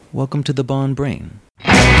Welcome to the Bond Brain.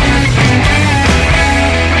 And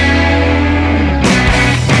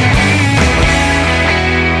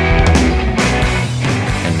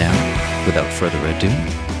now, without further ado,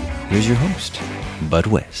 here's your host, Bud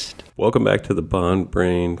West. Welcome back to the Bond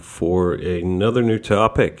Brain for another new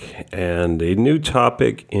topic, and a new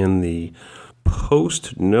topic in the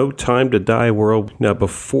post No Time to Die world. Now,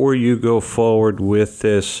 before you go forward with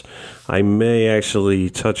this, I may actually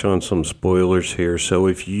touch on some spoilers here. So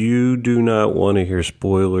if you do not want to hear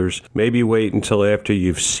spoilers, maybe wait until after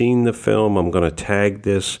you've seen the film. I'm going to tag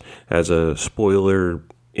this as a spoiler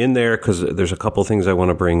in there because there's a couple things I want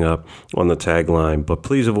to bring up on the tagline, but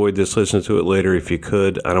please avoid this. Listen to it later if you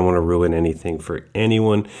could. I don't want to ruin anything for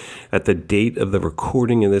anyone. At the date of the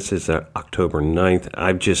recording of this is October 9th.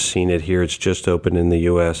 I've just seen it here. It's just opened in the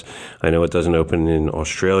U.S. I know it doesn't open in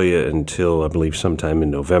Australia until I believe sometime in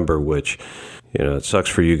November, which, you know, it sucks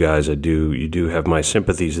for you guys. You do have my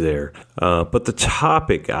sympathies there. But the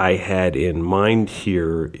topic I had in mind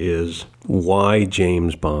here is why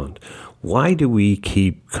James Bond? Why do we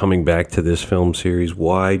keep coming back to this film series?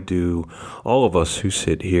 Why do all of us who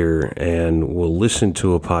sit here and will listen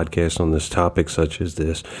to a podcast on this topic such as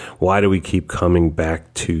this, why do we keep coming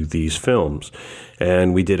back to these films?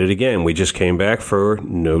 And we did it again. We just came back for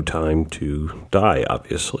No Time to Die,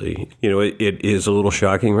 obviously. You know, it is a little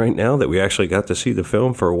shocking right now that we actually got to see the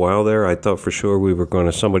film. For a while there, I thought for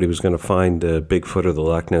sure somebody was going to find Bigfoot or the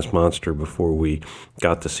Loch Ness Monster before we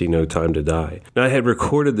got to see No Time to Die. Now, I had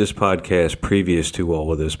recorded this podcast previous to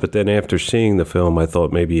all of this, but then after seeing the film, I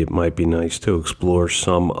thought maybe it might be nice to explore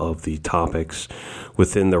some of the topics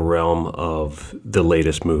within the realm of the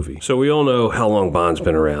latest movie. So we all know how long Bond's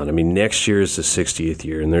been around. I mean, next year is the 60th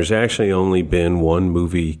year, and there's actually only been one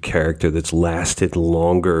movie character that's lasted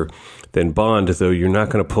longer than Bond, though you're not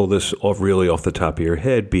going to pull this off the top of your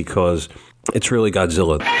head because it's really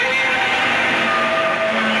Godzilla.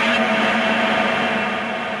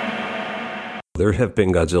 There have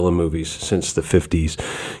been Godzilla movies since the 50s.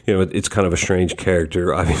 You know, it's kind of a strange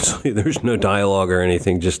character. Obviously, there's no dialogue or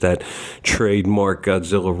anything, just that trademark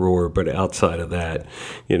Godzilla roar. But outside of that,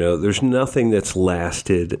 you know, there's nothing that's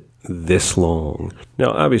lasted this long. Now,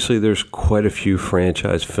 obviously, there's quite a few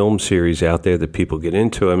franchise film series out there that people get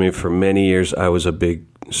into. I mean, for many years, I was a big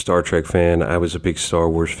Star Trek fan. I was a big Star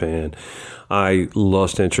Wars fan. I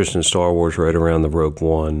lost interest in Star Wars right around the Rogue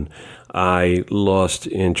One. I lost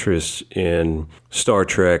interest in Star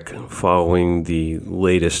Trek following the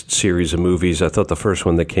latest series of movies. I thought the first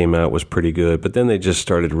one that came out was pretty good, but then they just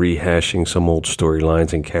started rehashing some old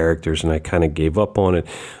storylines and characters, and I kind of gave up on it.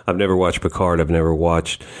 I've never watched Picard. I've never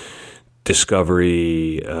watched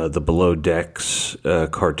Discovery, the Below Decks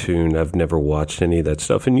cartoon. I've never watched any of that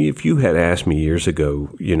stuff. And if you had asked me years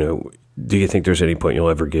ago, you know, do you think there's any point you'll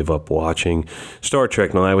ever give up watching Star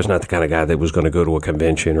Trek? No, I was not the kind of guy that was going to go to a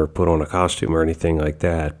convention or put on a costume or anything like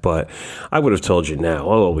that. But I would have told you now,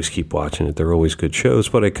 I'll always keep watching it. They're always good shows,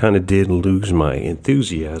 but I kind of did lose my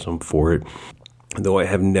enthusiasm for it. Though I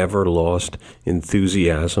have never lost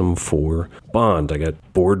enthusiasm for Bond. I got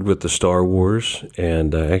bored with the Star Wars,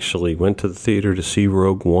 and I actually went to the theater to see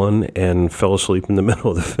Rogue One and fell asleep in the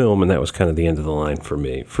middle of the film, and that was kind of the end of the line for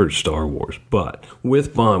me for Star Wars. But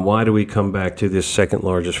with Bond, why do we come back to this second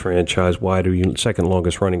largest franchise? Second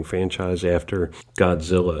longest running franchise after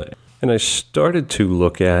Godzilla? And I started to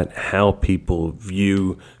look at how people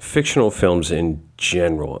view fictional films in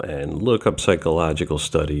general and look up psychological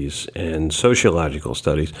studies and sociological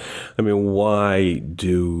studies. I mean, why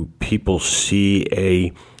do people see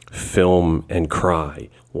a film and cry?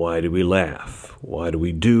 Why do we laugh? Why do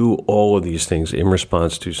we do all of these things in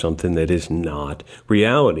response to something that is not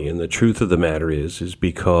reality? And the truth of the matter is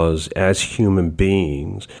because as human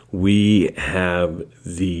beings, the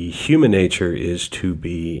human nature is to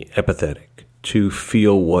be empathetic, to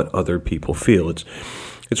feel what other people feel.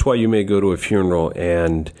 It's why you may go to a funeral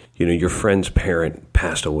and, you know, your friend's parent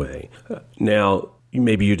passed away. Now,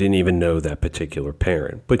 maybe you didn't even know that particular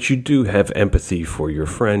parent, but you do have empathy for your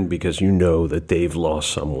friend because you know that they've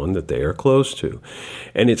lost someone that they are close to.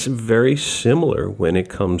 And it's very similar when it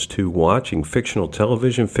comes to watching fictional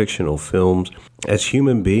television, fictional films. As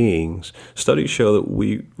human beings, studies show that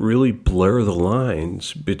we really blur the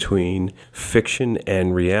lines between fiction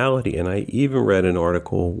and reality. And I even read an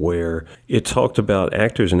article where it talked about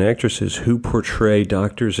actors and actresses who portray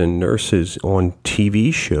doctors and nurses on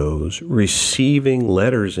TV shows receiving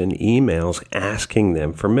letters and emails asking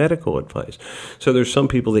them for medical advice. So there's some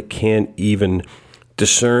people that can't even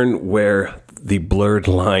discern where the blurred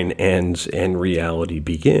line ends and reality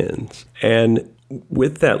begins. And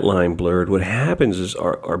with that line blurred, what happens is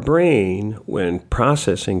our brain, when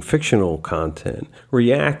processing fictional content,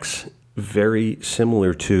 reacts very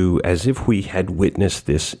similar to as if we had witnessed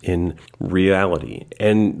this in reality.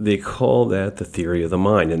 And they call that the theory of the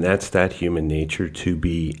mind. And that's that human nature to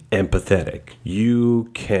be empathetic.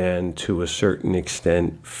 You can, to a certain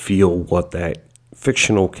extent, feel what that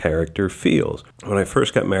fictional character feels. When I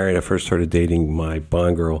first got married, I first started dating my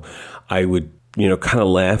Bond girl, I would kind of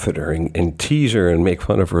laugh at her and tease her and make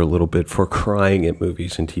fun of her a little bit for crying at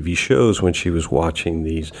movies and TV shows when she was watching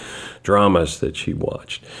these dramas that she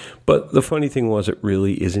watched. But the funny thing was, it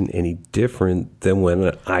really isn't any different than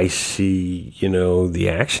when I see, the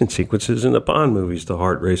action sequences in the Bond movies. The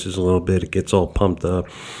heart races a little bit. It gets all pumped up.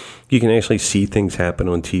 You can actually see things happen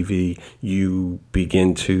on TV. You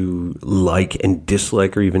begin to like and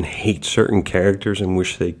dislike or even hate certain characters and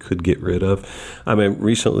wish they could get rid of. I mean,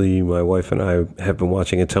 recently my wife and I have been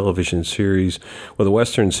watching a television series with a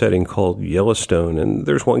Western setting called Yellowstone, and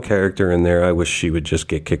there's one character in there I wish she would just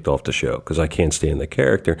get kicked off the show because I can't stand the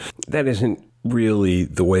character. That isn't really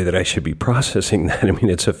the way that I should be processing that. I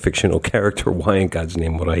mean, it's a fictional character. Why in God's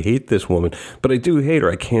name would I hate this woman? But I do hate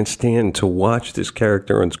her. I can't stand to watch this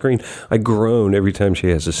character on screen. I groan every time she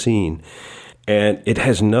has a scene. And it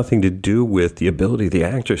has nothing to do with the ability of the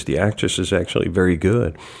actress. The actress is actually very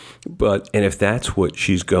good. And if that's what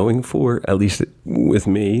she's going for, at least with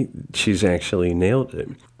me, she's actually nailed it.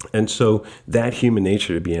 And so that human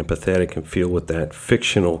nature to be empathetic and feel what that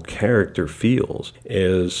fictional character feels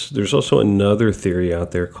is, there's also another theory out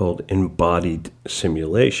there called embodied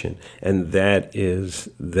simulation. And that is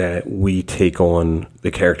that we take on the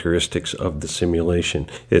characteristics of the simulation.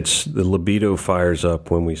 It's the libido fires up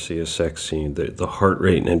when we see a sex scene, the heart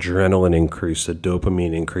rate and adrenaline increase, the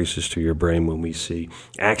dopamine increases to your brain when we see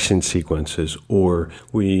action sequences, or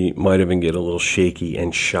we might even get a little shaky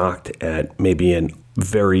and shocked at maybe an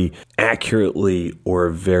very accurately or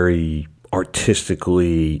very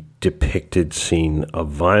artistically depicted scene of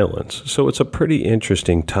violence. So it's a pretty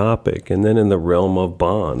interesting topic. And then in the realm of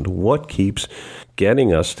Bond, what keeps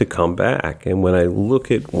getting us to come back? And when I look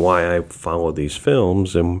at why I follow these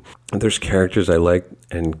films, and there's characters I like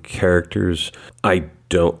and characters I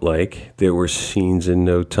don't like. There were scenes in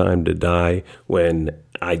No Time to Die when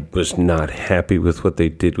I was not happy with what they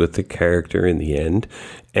did with the character in the end.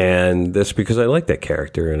 And that's because I like that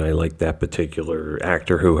character and I like that particular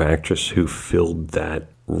actress who filled that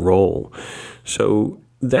role. So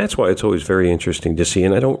that's why it's always very interesting to see.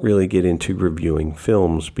 And I don't really get into reviewing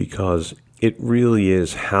films because it really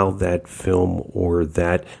is how that film or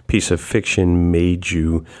that piece of fiction made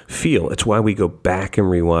you feel. It's why we go back and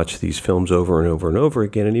rewatch these films over and over and over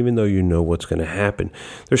again. And even though you know what's going to happen,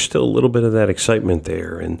 there's still a little bit of that excitement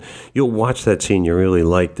there. And you'll watch that scene you really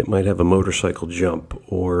like that might have a motorcycle jump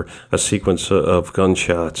or a sequence of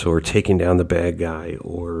gunshots or taking down the bad guy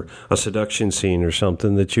or a seduction scene or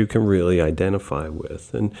something that you can really identify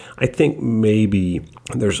with. And I think maybe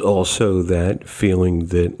there's also that feeling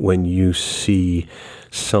that when you see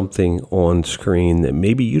something on screen that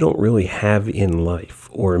maybe you don't really have in life,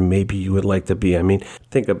 or maybe you would like to be. I mean,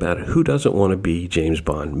 think about it. Who doesn't want to be James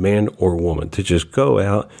Bond, man or woman, to just go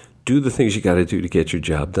out, do the things you got to do to get your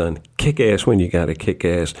job done, kick ass when you got to kick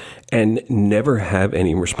ass, and never have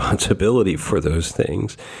any responsibility for those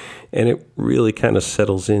things? And it really kind of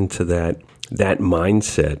settles into that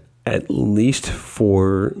mindset, at least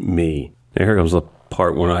for me. Now, here comes the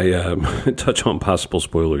part when I touch on possible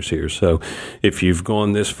spoilers here. So if you've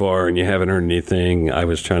gone this far and you haven't heard anything, I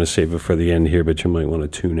was trying to save it for the end here, but you might want to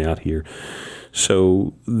tune out here.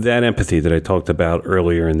 So that empathy that I talked about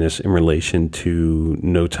earlier in this in relation to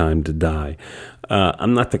No Time to Die,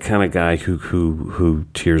 I'm not the kind of guy who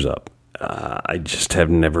tears up. I just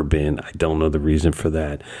have never been. I don't know the reason for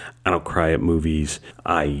that. I don't cry at movies.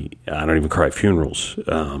 I don't even cry at funerals.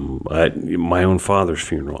 My own father's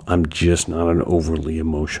funeral, I'm just not an overly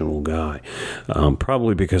emotional guy.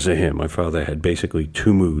 Probably because of him. My father had basically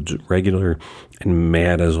two moods, regular and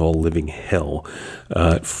mad as all living hell.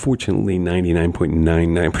 Fortunately,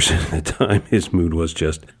 99.99% of the time, his mood was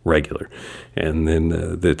just regular. And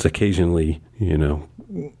then it's occasionally,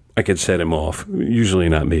 I could set him off. Usually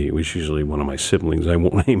not me. It was usually one of my siblings. I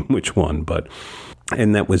won't name which one,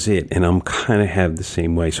 and that was it. And I'm kind of have the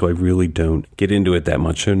same way, so I really don't get into it that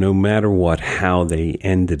much. So no matter how they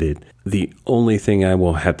ended it, the only thing I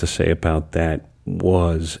will have to say about that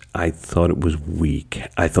was I thought it was weak.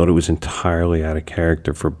 I thought it was entirely out of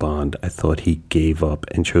character for Bond. I thought he gave up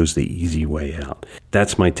and chose the easy way out.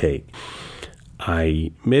 That's my take.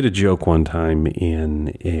 I made a joke one time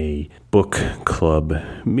in a book club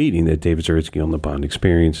meeting that David Zaritsky on the Bond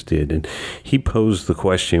Experience did, and he posed the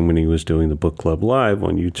question when he was doing the book club live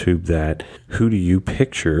on YouTube that, who do you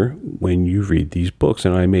picture when you read these books?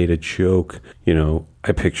 And I made a joke,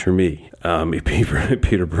 I picture me.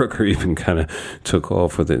 Peter Brooker even kind of took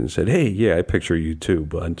off with it and said, hey, yeah, I picture you too,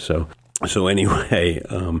 bud. So anyway,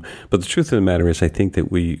 but the truth of the matter is I think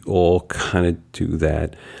that we all kind of do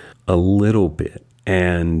that a little bit.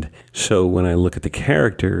 And so when I look at the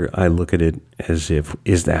character, I look at it as if,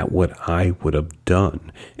 is that what I would have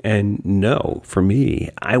done? And no, for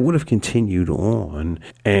me, I would have continued on,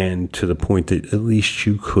 and to the point that at least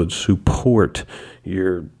you could support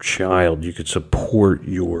your child, you could support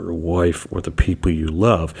your wife or the people you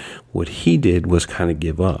love. What he did was kind of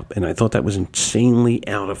give up. And I thought that was insanely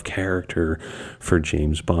out of character for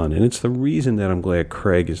James Bond. And it's the reason that I'm glad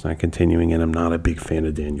Craig is not continuing, and I'm not a big fan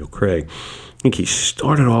of Daniel Craig. I think he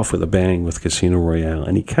started off with a bang with Casino Royale,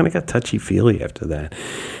 and he kind of got touchy-feely after that.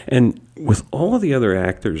 And with all of the other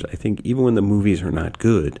actors, I think even when the movies are not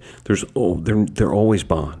good, they're always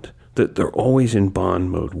Bond. They're always in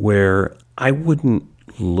Bond mode, where I wouldn't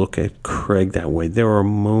look at Craig that way. There are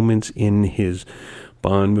moments in his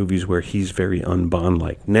Bond movies where he's very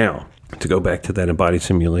un-Bond-like. Now, to go back to that embodied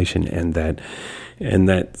simulation and that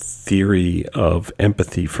theory of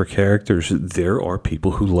empathy for characters, there are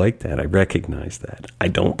people who like that. I recognize that. I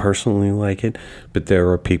don't personally like it, but there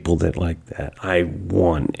are people that like that. I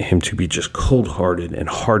want him to be just cold-hearted and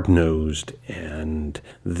hard-nosed, and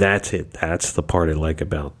that's it. That's the part I like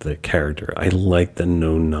about the character. I like the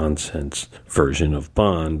no-nonsense version of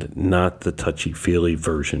Bond, not the touchy-feely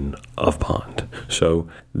version of Bond. So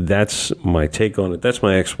that's my take on it. That's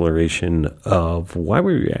my exploration of why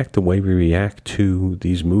we react the way we react to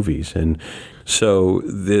these movies. And so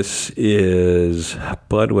this is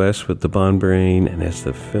Bud West with the Bond Brain, and as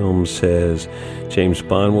the film says, James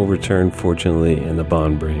Bond will return, fortunately, and the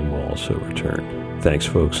Bond Brain will also return. Thanks,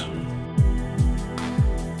 folks.